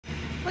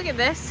Look at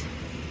this.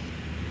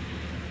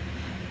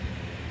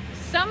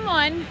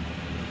 Someone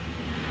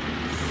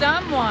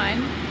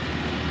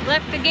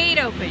left the gate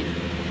open.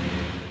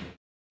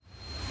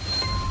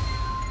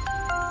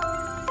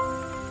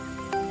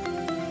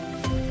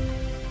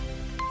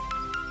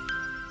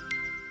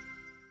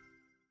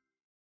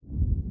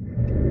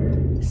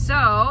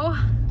 So,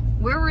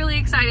 we're really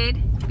excited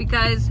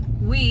because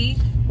we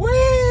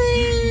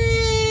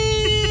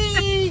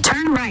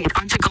turn right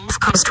onto Gulf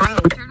Coast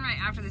Road. Turn right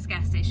after this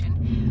gas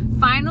station.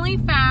 Finally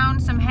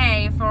found some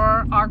hay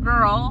for our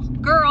girls,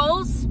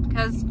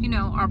 because you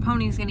know our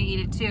pony's gonna eat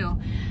it too.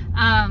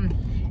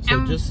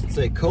 So just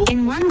say coast.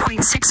 In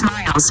 1.6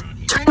 miles,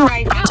 turn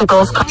right onto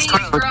Gulf Coast Hay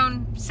is Road.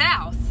 grown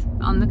south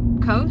on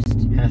the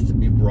coast. Has to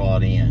be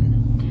brought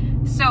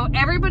in. So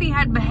everybody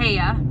had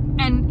bahia,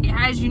 and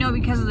as you know,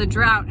 because of the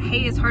drought,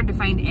 hay is hard to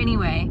find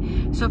anyway.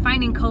 So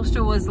finding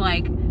coastal was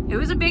like, it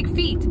was a big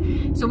feat.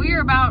 So we were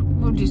about,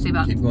 what would you say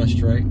about? Keep going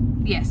straight.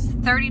 Yes,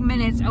 30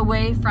 minutes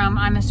away from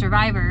I'm a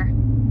Survivor,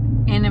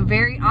 in a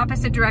very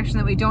opposite direction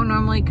that we don't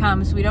normally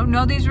come. So we don't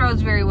know these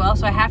roads very well,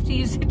 so I have to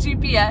use the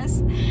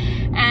GPS.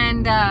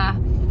 And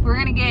we're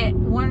gonna get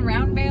one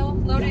round bale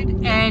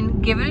loaded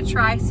and give it a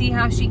try, see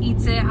how she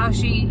eats it, how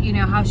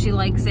she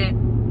likes it.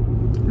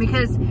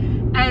 Because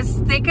as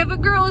thick of a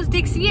girl as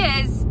Dixie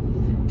is,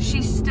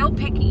 she's still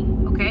picky,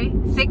 okay?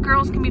 Thick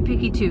girls can be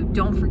picky too,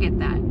 don't forget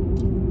that.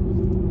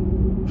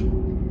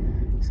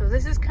 So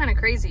this is kind of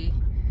crazy.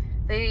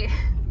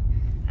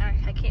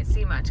 I can't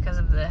see much because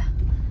of the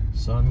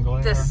sun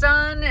glare. The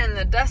sun and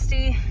the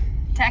dusty,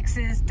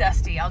 Texas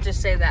dusty, I'll just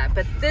say that.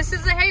 But this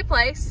is a hay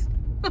place.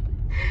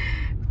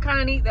 Kind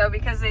of neat though,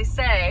 because they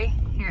say,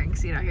 here you can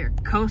see it out here,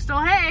 coastal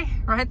hay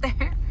right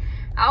there.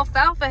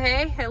 Alfalfa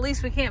hay, at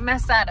least we can't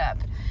mess that up.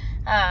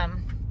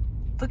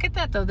 Look at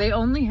that though, they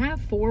only have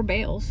 4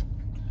 bales.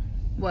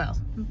 Well,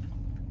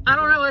 I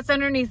don't know what's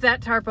underneath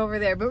that tarp over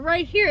there, but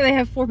right here they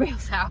have 4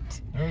 bales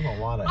out. There's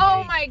a lot of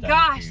Oh hay my stuff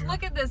gosh, here.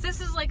 look at this.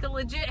 This is like a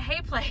legit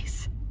hay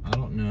place. I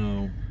don't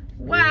know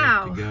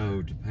Wow. where to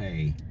go to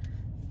pay.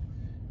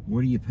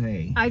 Where do you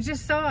pay? I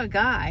just saw a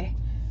guy.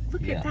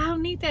 Look Yeah. at how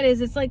neat that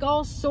is. It's like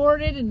all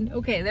sorted and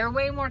okay, they're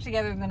way more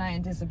together than I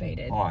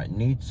anticipated. All right,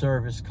 need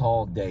service,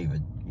 call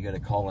David. You got to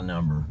call a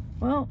number.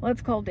 Well,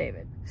 let's call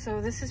David.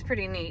 So this is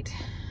pretty neat.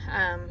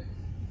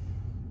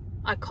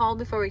 I called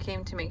before we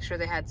came to make sure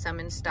they had some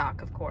in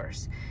stock, of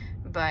course.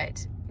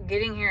 But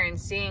getting here and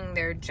seeing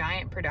their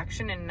giant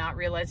production and not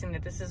realizing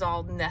that this is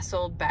all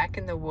nestled back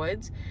in the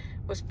woods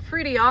was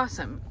pretty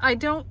awesome. I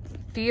don't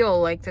feel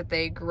like that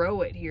they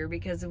grow it here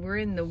because we're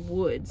in the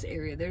woods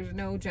area. There's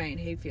no giant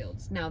hay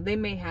fields. Now, they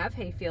may have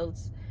hay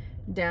fields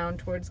down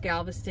towards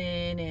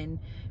Galveston and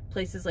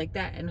places like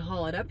that and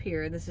haul it up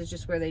here. This is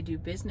just where they do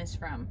business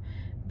from.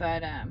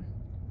 But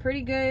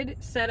pretty good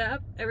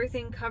setup.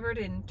 Everything covered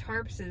in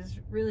tarps is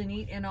really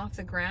neat and off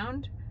the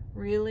ground.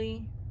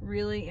 Really,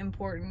 really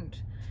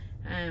important.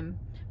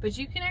 But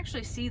you can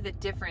actually see the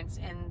difference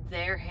in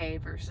their hay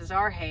versus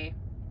our hay.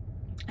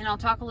 And I'll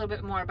talk a little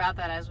bit more about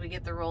that as we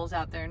get the rolls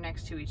out there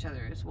next to each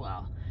other as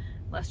well.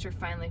 Lester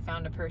finally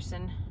found a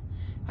person.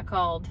 I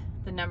called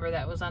the number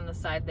that was on the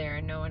side there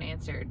and no one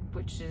answered,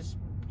 which is,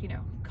 you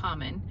know,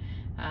 common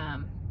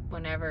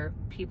whenever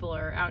people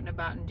are out and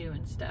about and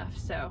doing stuff.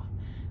 So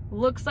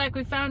looks like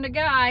we found a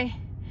guy.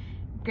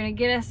 Gonna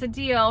get us a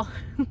deal.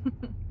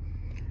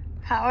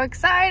 How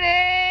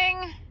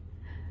exciting!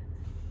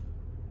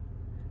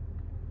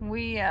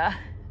 We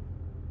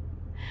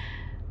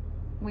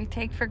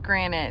take for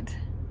granted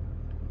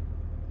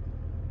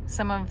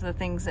some of the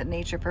things that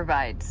nature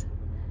provides.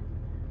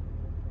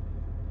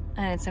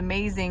 And it's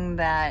amazing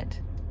that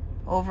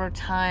over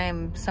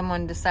time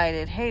someone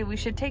decided, hey, we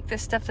should take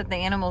this stuff that the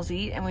animals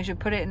eat and we should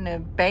put it in a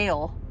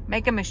bale,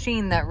 make a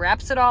machine that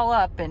wraps it all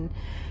up and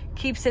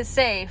keeps it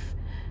safe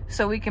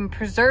so we can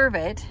preserve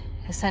it,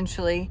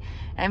 essentially,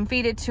 and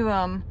feed it to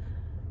them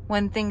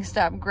when things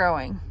stop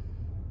growing.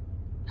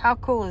 How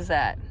cool is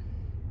that?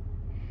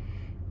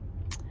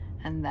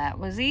 And that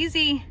was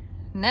easy.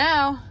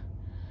 Now,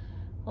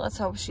 let's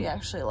hope she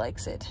actually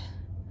likes it.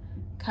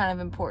 Kind of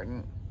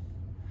important.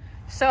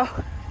 So,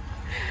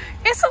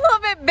 it's a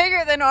little bit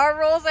bigger than our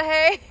rolls of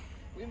hay.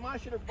 We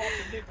might should have bought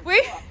the big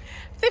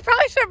They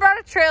probably should have brought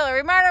a trailer.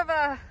 We might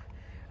have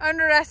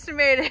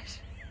underestimated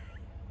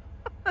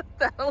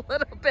that a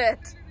little bit.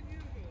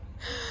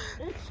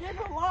 It's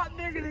a lot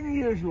bigger than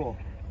usual.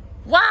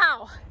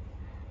 Wow!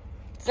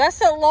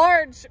 That's a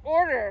large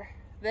order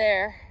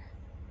there.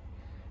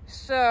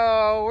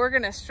 So we're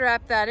gonna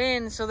strap that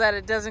in so that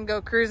it doesn't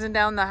go cruising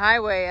down the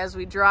highway as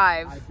we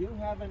drive. I do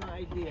have an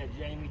idea,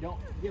 Jamie. Don't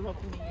give up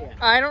on me yet.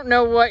 I don't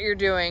know what you're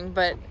doing,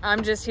 but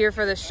I'm just here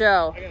for the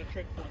show. I got a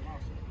trick for him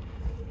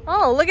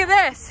also. Oh, look at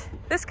this.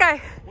 This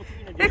guy What's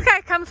he gonna do? This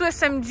guy comes with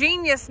some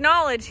genius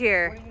knowledge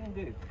here. What are you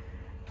gonna do?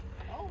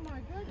 Oh my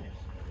goodness.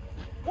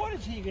 What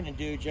is he gonna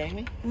do,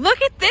 Jamie? Look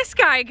at this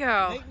guy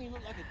go. Make me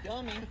look like a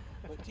dummy,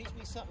 but teach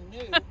me something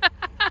new.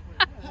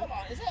 Hold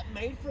on, is that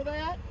made for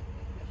that?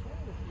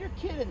 You're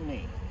kidding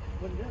me.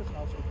 What it does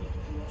also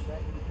teaches you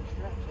that you can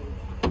strap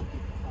so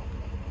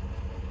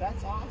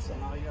That's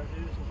awesome. All you gotta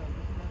do is just right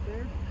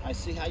there. I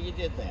see how you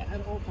did I that. had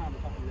an old timer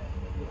taught me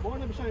that. Boy,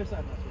 let me show you a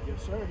side. I said,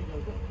 yes, sir. He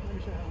goes, let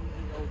me show you how we do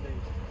the old days.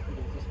 He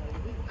goes, this is how we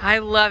do it. I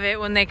love it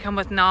when they come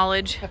with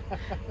knowledge.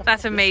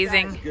 That's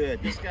amazing. This guy's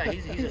good. This guy,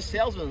 he's a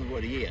salesman is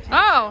what he is. He's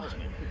Oh. a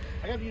salesman.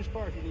 I got to use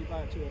car if you need to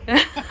buy it too.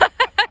 The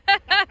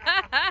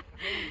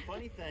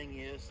funny thing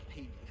is,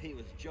 he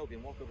was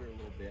joking. Walk over here a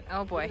little bit.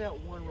 Oh boy. Look at that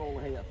one roll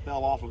of hay that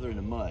fell off over there in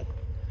the mud.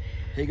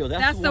 He goes,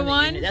 That's the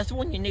one? That's the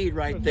one you need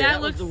right there.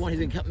 That was the one he's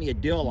gonna cut me a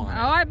deal on.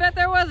 Oh, I bet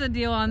there was a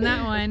deal on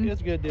that one.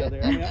 It's a good deal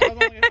there. I mean,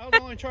 I was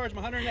only charged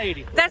him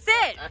 $180. That's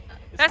it.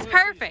 That's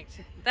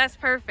perfect. That's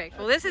perfect.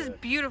 Well, this is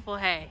beautiful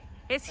hay.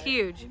 It's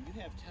huge. When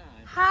you have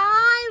time.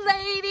 Hi,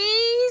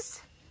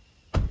 ladies.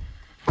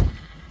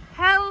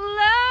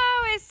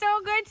 Hello. It's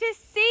so good to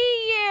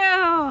see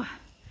you.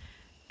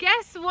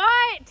 Guess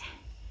what?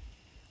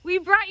 We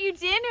brought you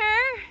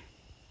dinner.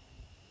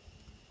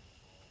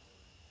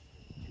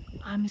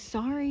 I'm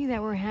sorry that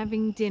we're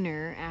having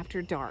dinner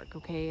after dark,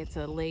 okay? It's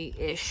a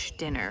late-ish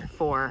dinner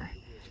for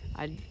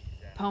a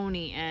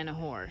pony and a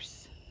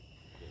horse.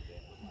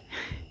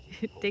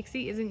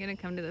 Dixie isn't gonna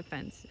come to the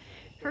fence.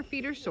 Her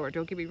feet are sore,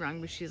 don't get me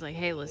wrong, but she's like,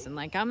 hey, listen,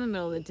 like, I'm in the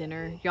middle of the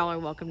dinner. Y'all are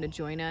welcome to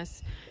join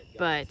us,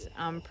 but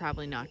I'm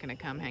probably not gonna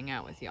come hang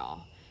out with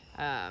y'all.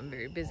 I'm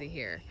very busy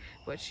here.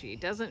 What she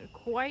doesn't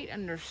quite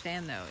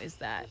understand, though, is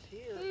that...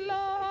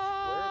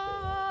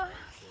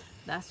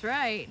 That's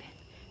right.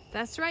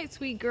 That's right,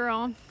 sweet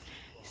girl.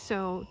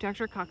 So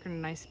Dr. Cochran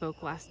and I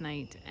spoke last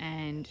night,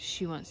 and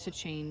she wants to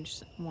change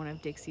one of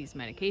Dixie's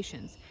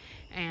medications.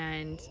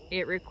 And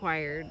it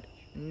required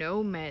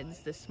no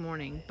meds this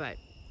morning, but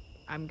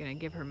I'm gonna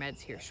give her meds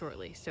here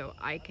shortly. So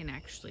I can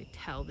actually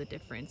tell the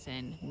difference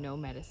in no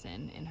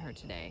medicine in her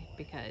today,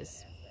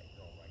 because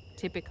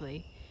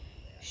typically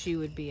she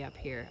would be up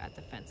here at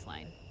the fence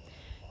line.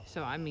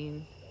 So, I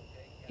mean,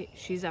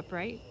 she's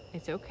upright,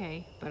 it's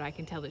okay, but I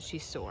can tell that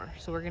she's sore.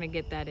 So we're gonna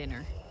get that in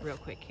her real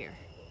quick here.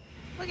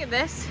 Look at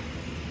this.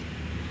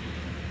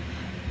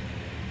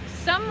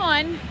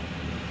 Someone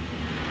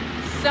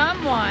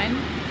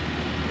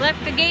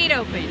left the gate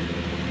open.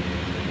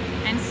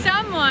 And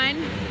someone's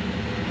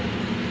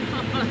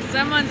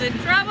in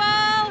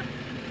trouble.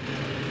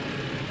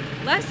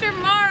 Lester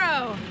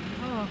Morrow.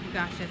 Oh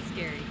gosh, that's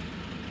scary.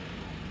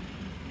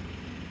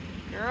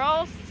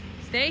 Girls,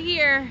 stay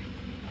here.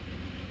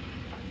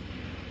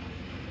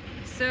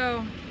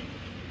 So,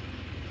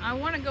 I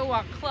want to go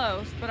walk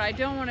close, but I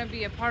don't want to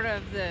be a part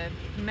of the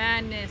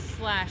madness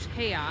slash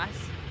chaos.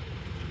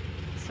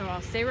 So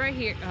I'll stay right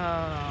here.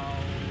 Oh,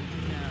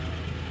 no.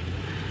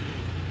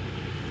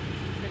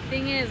 The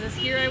thing is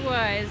here I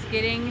was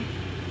getting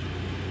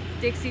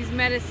Dixie's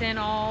medicine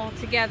all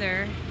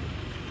together.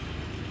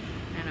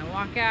 And I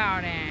walk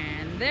out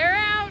and they're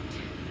out.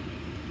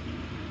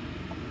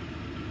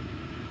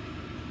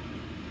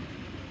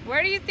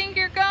 Where do you think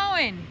you're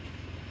going?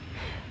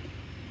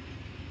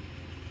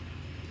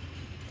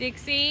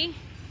 Dixie,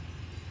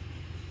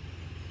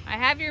 I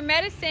have your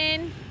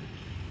medicine.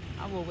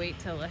 I will wait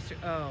till Lester.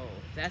 Oh,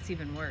 that's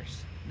even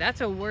worse. That's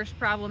a worse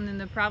problem than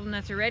the problem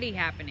that's already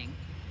happening.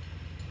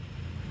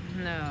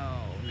 No.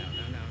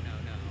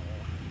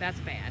 That's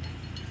bad.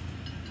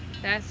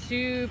 That's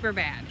super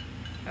bad.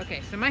 Okay,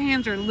 so my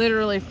hands are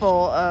literally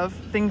full of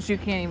things you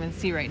can't even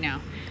see right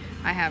now.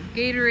 I have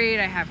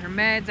Gatorade, I have her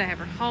meds, I have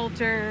her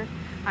halter,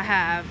 I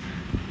have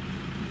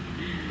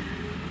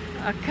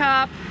a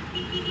cup.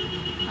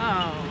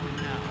 Oh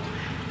no.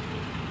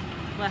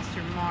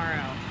 Lester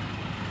Morrow.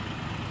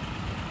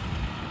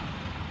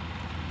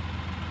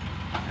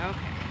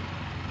 Okay.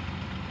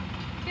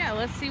 Yeah,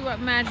 let's see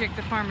what magic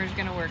the farmer's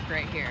gonna work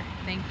right here.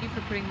 Thank you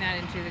for putting that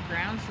into the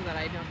ground so that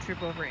I don't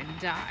trip over it and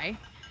die.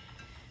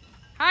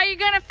 How are you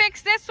gonna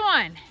fix this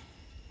one?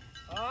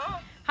 Huh?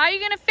 How are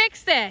you gonna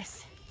fix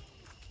this?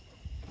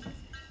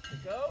 The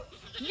goats?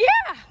 Yeah!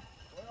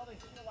 Well, they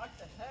seem to like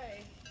the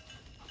hay.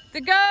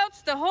 The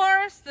goats, the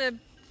horse, the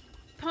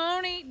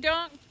pony,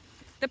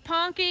 the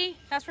Pon-key.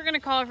 That's what we're gonna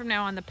call it from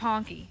now on, the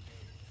Pon-key.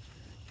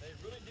 They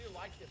really do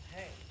like this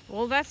hay.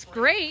 Well, that's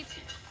great.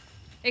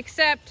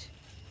 Except,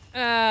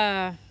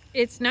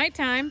 it's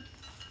nighttime.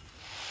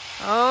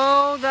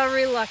 Oh, the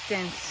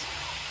reluctance.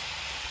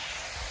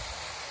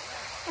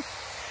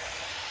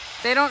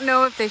 They don't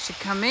know if they should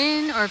come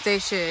in or if they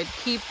should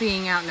keep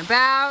being out and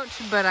about,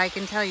 but I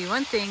can tell you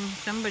one thing,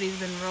 somebody's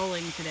been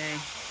rolling today.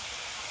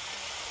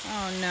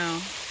 Oh no,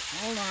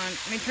 hold on,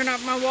 let me turn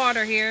off my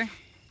water here.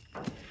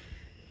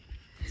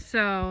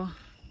 So,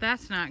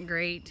 that's not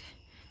great.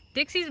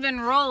 Dixie's been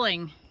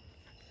rolling.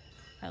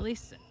 At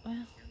least,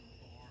 well,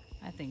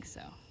 I think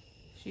so.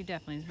 She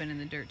definitely has been in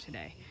the dirt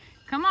today.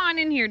 Come on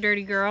in here,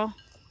 dirty girl.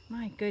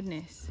 My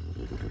goodness.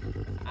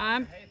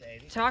 I'm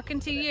talking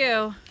to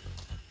you.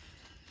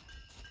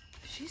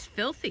 She's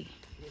filthy.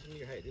 Give me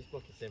your hay. This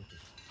bucket's empty.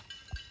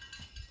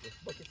 This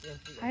bucket's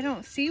empty. I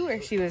don't see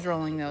where she was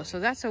rolling though, so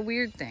that's a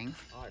weird thing.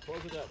 All right,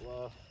 close it up,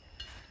 love.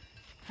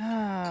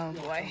 Oh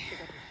boy.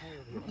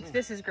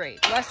 This is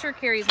great. Lester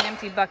carries an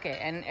empty bucket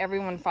and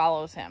everyone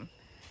follows him.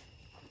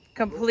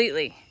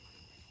 Completely.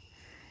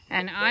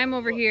 And I'm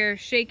over here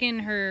shaking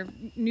her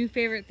new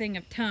favorite thing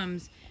of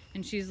Tums,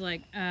 and she's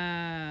like,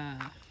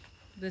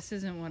 this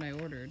isn't what I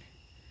ordered.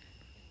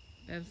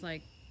 Bev's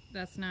like,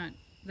 that's not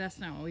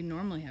what we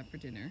normally have for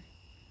dinner.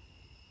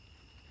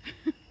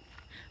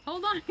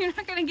 Hold on, you're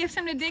not gonna give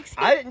some to Dixie?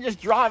 I didn't just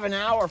drive an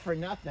hour for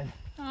nothing.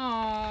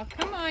 Oh,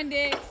 come on,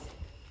 Dix.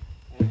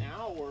 An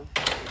hour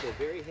is a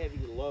very heavy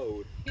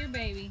load. Here,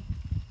 baby.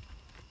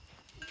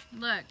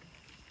 Look.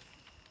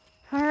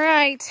 All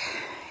right,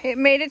 it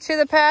made it to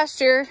the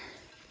pasture.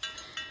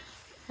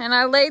 And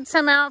I laid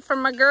some out for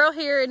my girl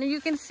here, and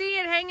you can see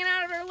it hanging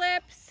out of her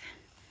lips.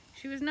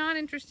 She was not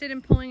interested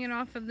in pulling it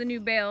off of the new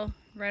bale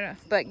right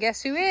off. But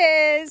guess who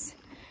is?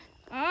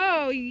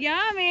 Oh,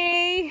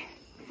 yummy.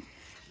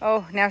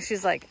 Oh, now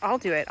she's like, I'll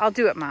do it. I'll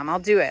do it, Mom. I'll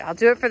do it. I'll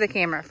do it for the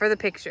camera, for the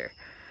picture.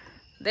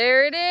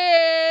 There it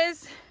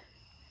is.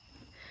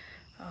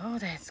 Oh,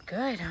 that's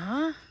good,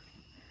 huh?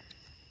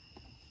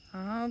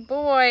 Oh,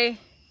 boy.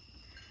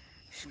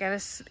 She's got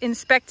to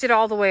inspect it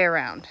all the way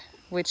around,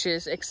 which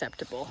is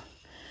acceptable.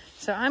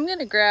 So I'm going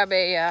to grab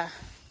a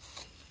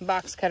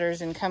box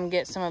cutters and come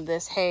get some of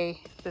this hay,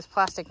 this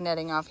plastic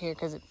netting off here,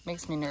 because it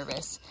makes me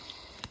nervous.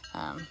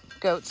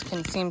 Goats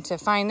can seem to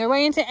find their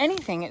way into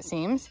anything, it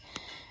seems.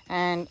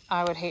 And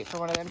I would hate for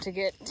one of them to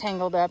get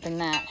tangled up in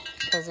that,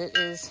 because it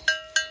is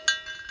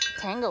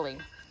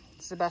tangly.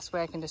 It's the best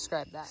way I can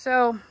describe that.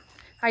 So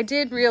I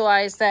did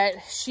realize that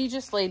she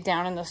just laid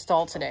down in the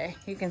stall today.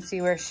 You can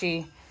see where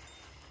she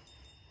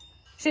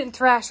didn't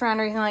thrash around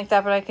or anything like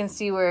that, but I can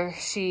see where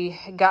she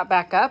got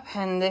back up.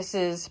 And this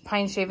is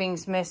pine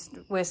shavings mixed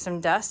with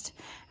some dust.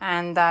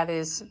 And that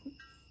is,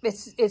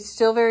 it's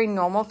still very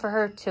normal for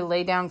her to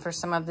lay down for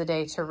some of the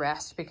day to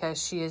rest,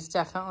 because she is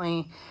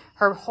definitely,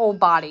 her whole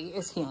body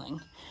is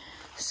healing.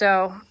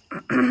 So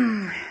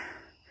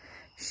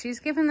she's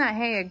given that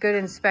hay a good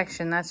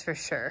inspection, that's for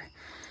sure.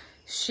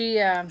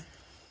 It's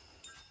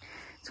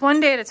one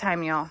day at a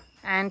time, y'all.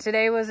 And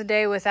today was a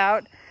day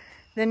without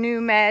the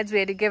new meds. We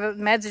had to give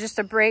meds just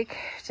a break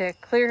to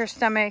clear her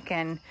stomach.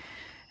 And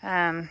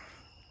now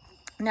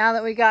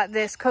that we got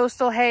this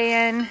coastal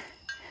hay in,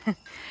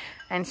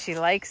 and she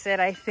likes it,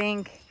 I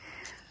think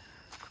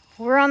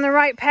we're on the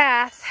right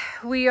path.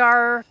 We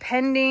are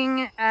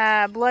pending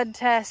a blood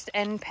test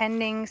and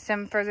pending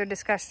some further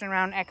discussion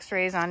around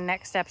x-rays on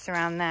next steps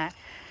around that.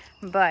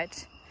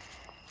 But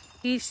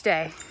each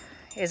day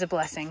is a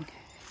blessing.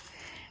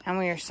 And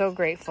we are so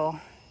grateful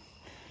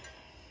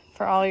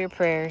for all your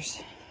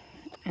prayers,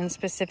 and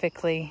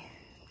specifically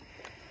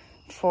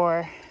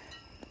for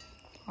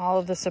all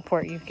of the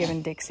support you've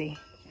given Dixie.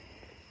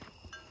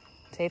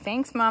 Say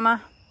thanks,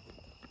 Mama.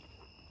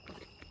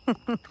 Look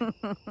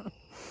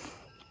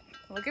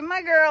at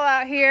my girl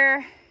out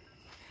here,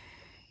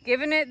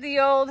 giving it the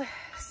old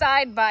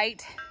side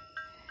bite.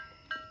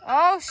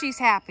 Oh, she's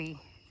happy.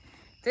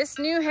 This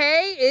new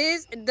hay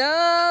is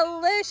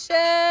delicious.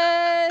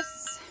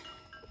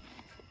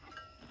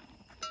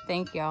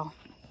 Thank y'all.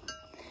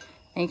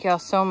 Thank y'all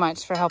so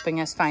much for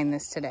helping us find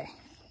this today.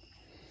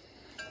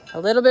 A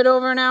little bit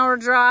over an hour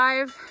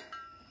drive,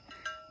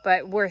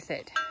 but worth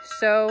it.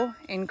 So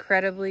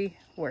incredibly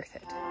worth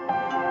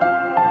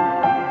it.